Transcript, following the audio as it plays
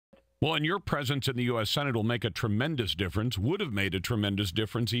Well, and your presence in the U.S. Senate will make a tremendous difference, would have made a tremendous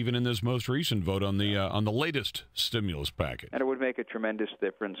difference even in this most recent vote on the latest stimulus package. And it would make a tremendous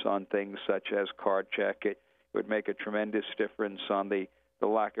difference on things such as card check. It would make a tremendous difference on the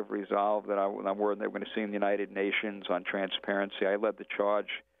lack of resolve that I'm worried that we're going to see in the United Nations on transparency. I led the charge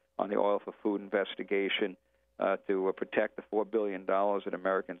on the oil for food investigation to protect the $4 billion that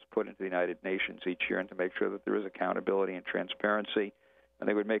Americans put into the United Nations each year and to make sure that there is accountability and transparency. And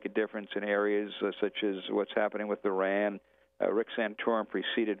they would make a difference in areas such as what's happening with Iran. Rick Santorum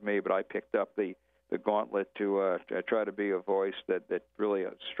preceded me, but I picked up the gauntlet to try to be a voice that really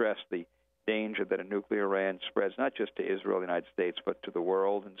stressed the danger that a nuclear Iran spreads, not just to Israel, the United States, but to the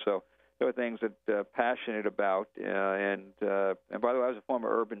world. And so there are things that passionate about. And by the way, I was a former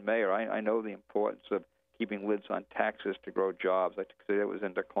urban mayor. I know the importance of keeping lids on taxes to grow jobs. I could say that was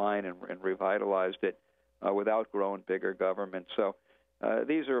in decline and revitalized it without growing bigger government. So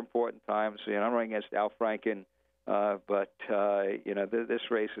these are important times. I'm running against Al Franken, but this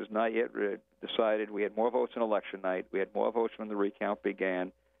race is not yet decided. We had more votes on election night. We had more votes when the recount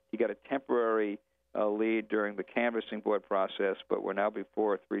began. He got a temporary lead during the canvassing board process, but we're now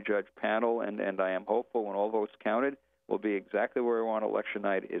before a three-judge panel, and I am hopeful when all votes counted, we'll be exactly where we want election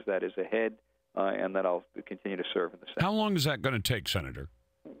night, is ahead, and that I'll continue to serve in the Senate. How long is that going to take, Senator?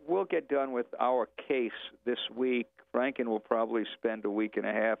 We'll get done with our case this week. Franken will probably spend a week and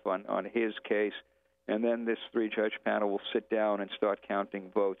a half on his case, and then this three-judge panel will sit down and start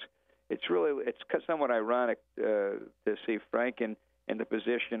counting votes. It's somewhat ironic to see Franken in the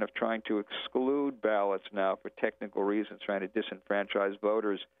position of trying to exclude ballots now for technical reasons, trying to disenfranchise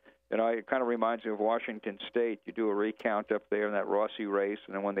voters. It kind of reminds me of Washington State. You do a recount up there in that Rossi race,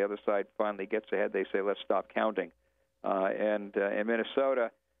 and then when the other side finally gets ahead, they say, let's stop counting. And in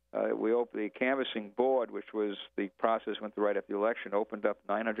Minnesota, the canvassing board, which was the process went right after the election, opened up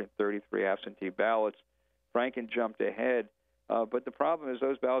 933 absentee ballots. Franken jumped ahead. But the problem is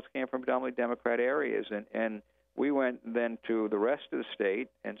those ballots came from predominantly Democrat areas, and we went then to the rest of the state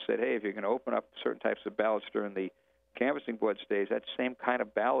and said, hey, if you're going to open up certain types of ballots during the canvassing board stage, that same kind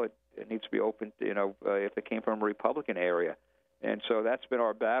of ballot needs to be opened, if it came from a Republican area. And so that's been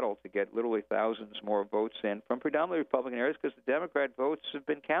our battle to get literally thousands more votes in from predominantly Republican areas because the Democrat votes have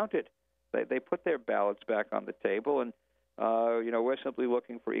been counted. They put their ballots back on the table, and, we're simply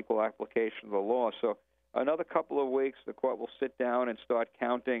looking for equal application of the law. So another couple of weeks, the court will sit down and start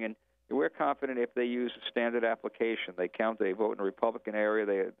counting, and we're confident if they use a standard application, they vote in a Republican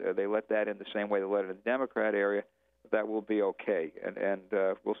area, they let that in the same way they let it in the Democrat area, that will be okay. And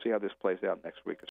we'll see how this plays out next week.